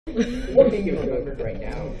Right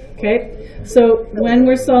now. Okay, so when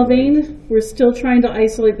we're solving, we're still trying to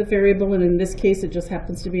isolate the variable, and in this case, it just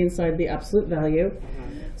happens to be inside the absolute value.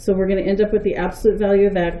 So we're going to end up with the absolute value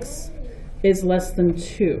of x is less than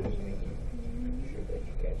 2.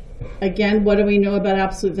 Again, what do we know about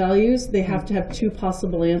absolute values? They have to have two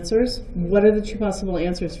possible answers. What are the two possible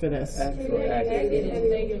answers for this?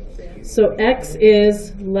 So x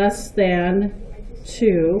is less than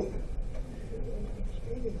 2.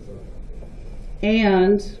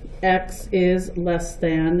 And x is less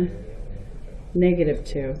than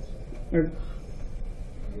 -2. Or,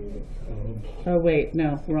 oh wait,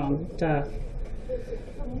 no, wrong, duh.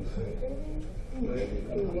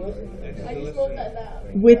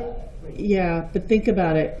 Yeah, but think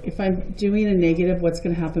about it. If I'm doing a negative, what's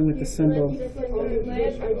going to happen with the symbol?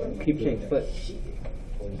 Keep changing, but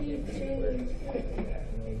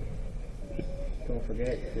don't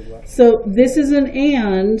forget. So this is an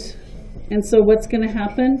and so what's going to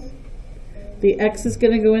happen? The x is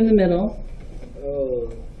going to go in the middle. Oh.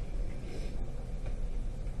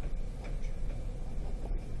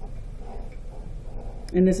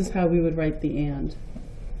 And this is how we would write the and.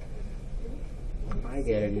 I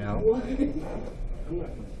get it now.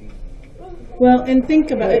 Well, and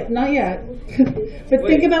think about it, not yet. But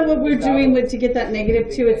think about what we're doing to get that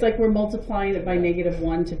 -2. It's like we're multiplying it by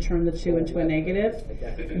 -1 to turn the 2 into a negative.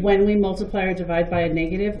 When we multiply or divide by a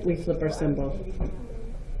negative, we flip our symbol.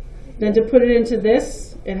 Then to put it into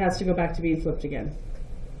this, it has to go back to being flipped again.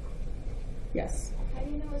 Yes? How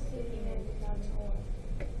do you know it's taking it without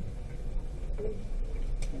an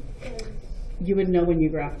or? You would know when you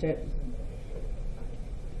graphed it.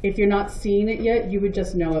 If you're not seeing it yet, you would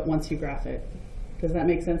just know it once you graph it. Does that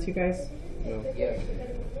make sense, you guys? No. Yeah.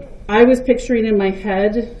 I was picturing in my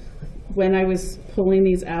head when I was pulling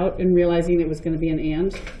these out and realizing it was going to be an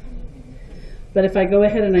and. But if I go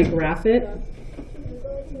ahead and I graph it,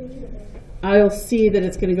 I'll see that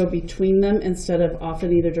it's going to go between them instead of off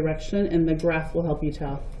in either direction, and the graph will help you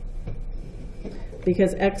tell.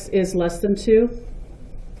 Because x is less than 2,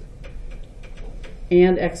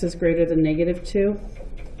 and x is greater than -2.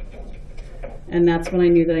 And that's when I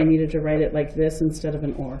knew that I needed to write it like this instead of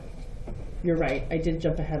an or. You're right, I did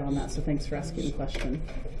jump ahead on that, so thanks for asking the question.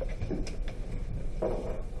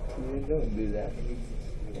 Don't do that.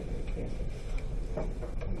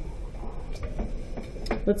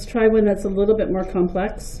 Let's try one that's a little bit more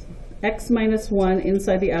complex. X minus 1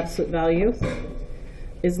 inside the absolute value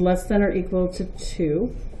is less than or equal to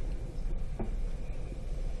 2.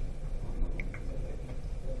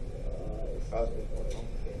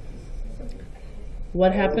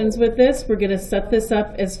 What happens with this? We're going to set this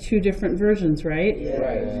up as two different versions, right? Yeah.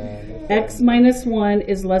 Right. X minus 1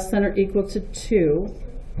 is less than or equal to 2.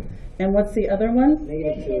 And what's the other one?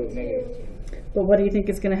 -2. But what do you think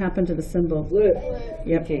is going to happen to the symbol? Flip.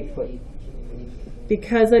 Yep. Okay, flip.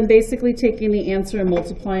 Because I'm basically taking the answer and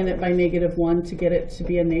multiplying it by -1 to get it to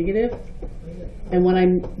be a negative. And when I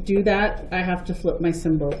do that, I have to flip my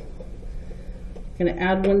symbol. I'm going to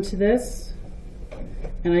add 1 to this.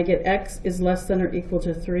 And I get x is less than or equal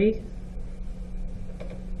to 3.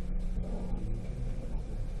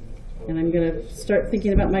 And I'm going to start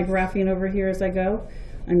thinking about my graphing over here as I go.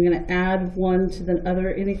 I'm going to add 1 to the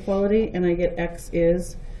other inequality, and I get x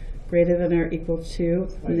is greater than or equal to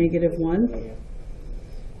 -1.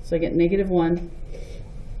 So I get -1,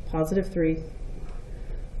 +3.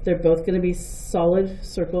 They're both going to be solid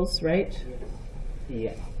circles, right?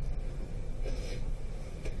 Yeah.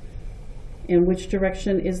 And which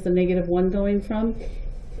direction is the -1 going from?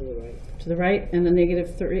 To the right. To the right, and the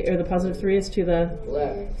 -3 or the +3 is to the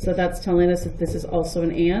Left. So that's telling us that this is also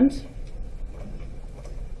an and.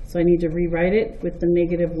 So I need to rewrite it with the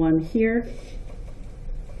 -1 here.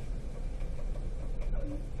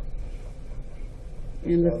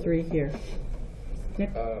 And the 3 here. Nick?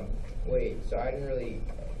 Wait, so I didn't really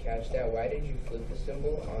catch that. Why did you flip the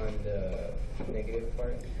symbol on the negative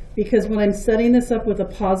part? Because when I'm setting this up with a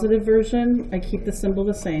positive version, I keep the symbol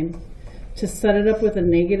the same. To set it up with a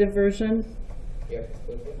negative version, You have to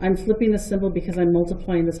flip it? I'm flipping the symbol because I'm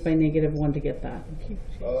multiplying this by -1 to get that.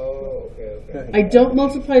 Oh, okay. I don't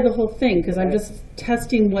multiply the whole thing because I'm just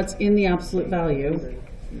testing what's in the absolute value.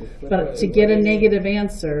 But to get a negative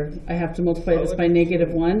answer, I have to multiply this by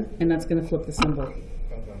 -1, and that's going to flip the symbol. Okay.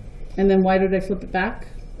 And then why did I flip it back?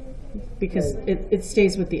 Because it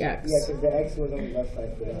stays with the x. Yeah, because the X was on the left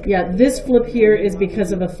side for that. Yeah, this flip here is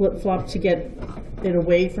because of a flip-flop to get it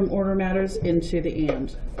away from order matters into the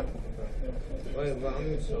and. Wait, but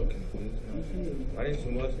I'm so confused now. Why didn't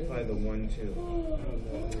you multiply the 1, 2?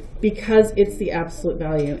 Because it's the absolute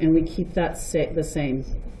value, and we keep that the same.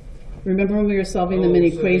 Remember when we were solving them in Oh,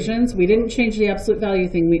 so equations? We didn't change the absolute value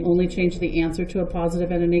thing, we only changed the answer to a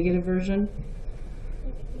positive and a negative version.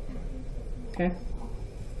 Okay?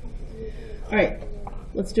 All right,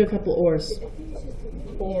 let's do a couple ors.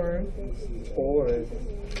 Or Or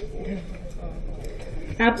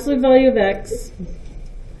Absolute value of x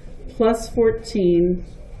plus 14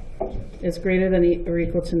 is greater than or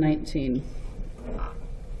equal to 19.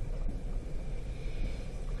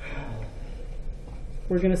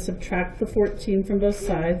 We're going to subtract the 14 from both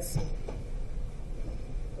sides.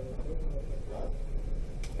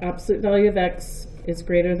 Absolute value of x is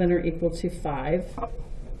greater than or equal to 5.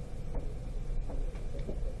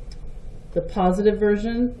 The positive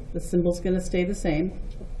version, the symbol's going to stay the same.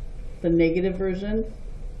 The negative version,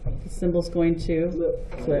 the symbol's going to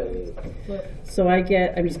flip. So I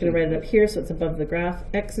get, I'm just going to write it up here so it's above the graph.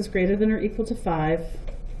 X is greater than or equal to 5.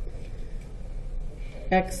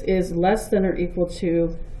 X is less than or equal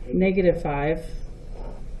to negative 5.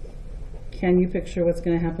 Can you picture what's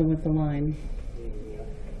going to happen with the line?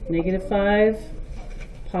 Negative 5,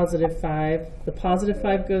 positive 5. The positive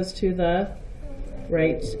 5 goes to the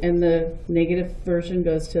right, and the negative version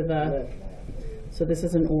goes to the, so this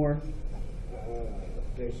is an or.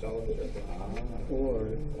 There's solid circle. or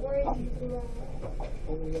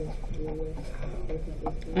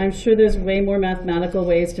I'm sure there's way more mathematical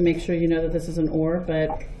ways to make sure you know that this is an or,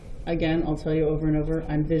 but again, I'll tell you over and over,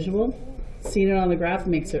 I'm visual. Seeing it on the graph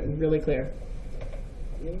makes it really clear.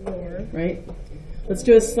 Right? Let's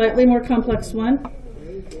do a slightly more complex one.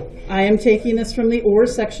 I am taking this from the or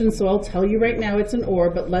section, so I'll tell you right now it's an or,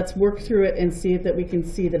 but let's work through it and see that we can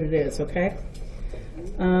see that it is, okay?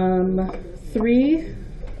 3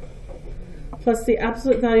 plus the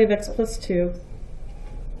absolute value of x plus 2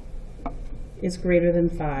 is greater than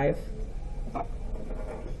 5.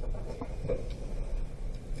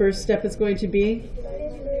 First step is going to be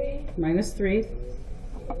minus 3.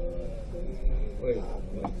 Wait,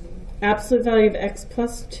 what? Absolute value of x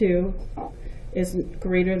plus 2 is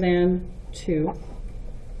greater than 2.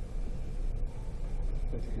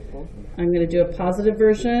 I'm going to do a positive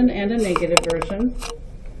version and a negative version.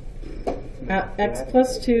 X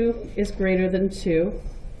plus 2 is greater than 2,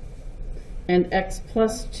 and x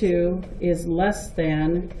plus 2 is less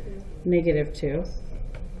than negative 2.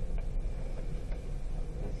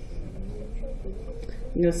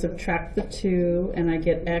 I'm going to subtract the 2, and I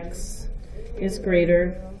get x is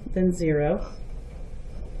greater than 0.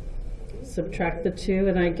 Subtract the 2,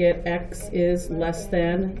 and I get x is less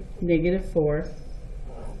than negative 4.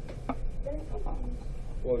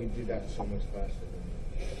 Well, you did that so much faster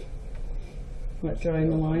than me. What, drawing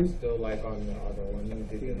the line? Still like on the other one, you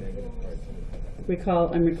did the negative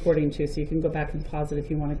part. I'm recording too, so you can go back and pause it if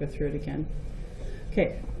you want to go through it again.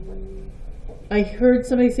 Okay. I heard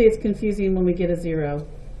somebody say it's confusing when we get a 0.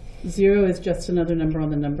 0 is just another number on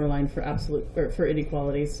the number line for absolute or for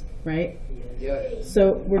inequalities, right? Yeah.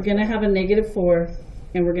 So we're going to have a negative 4,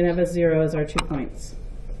 and we're going to have a 0 as our 2 points.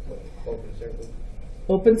 Open circle.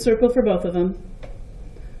 Open circle for both of them.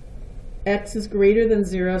 X is greater than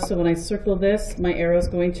 0, so when I circle this, my arrow is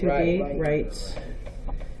going to be Right. right.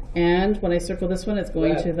 And when I circle this one, it's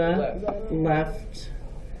going to the Left. left.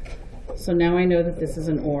 So now I know that this is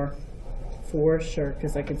an or, for sure,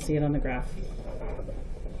 because I can see it on the graph.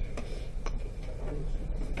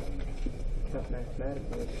 not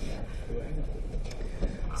mathematical.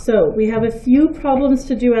 So we have a few problems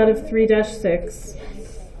to do out of 3-6.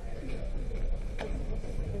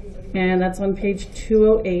 And that's on page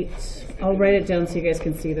 208. I'll write it down so you guys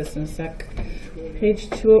can see this in a sec. Page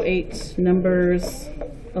 208, numbers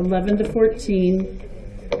 11 to 14,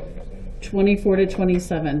 24 to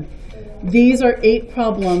 27. These are 8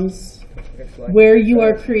 problems where you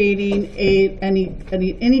are creating an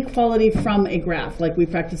inequality from a graph, like we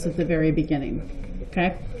practiced at the very beginning.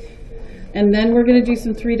 Okay? And then we're going to do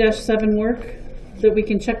some 3-7 work that we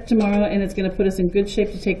can check tomorrow, and it's going to put us in good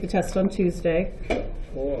shape to take the test on Tuesday.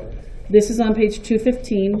 Or This is on page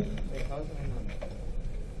 215,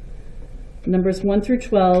 numbers 1 through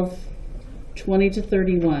 12, 20 to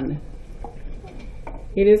 31.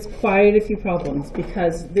 It is quite a few problems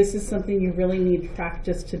because this is something you really need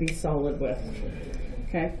practice to be solid with.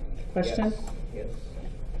 Okay, question? Yes.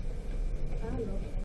 I don't know.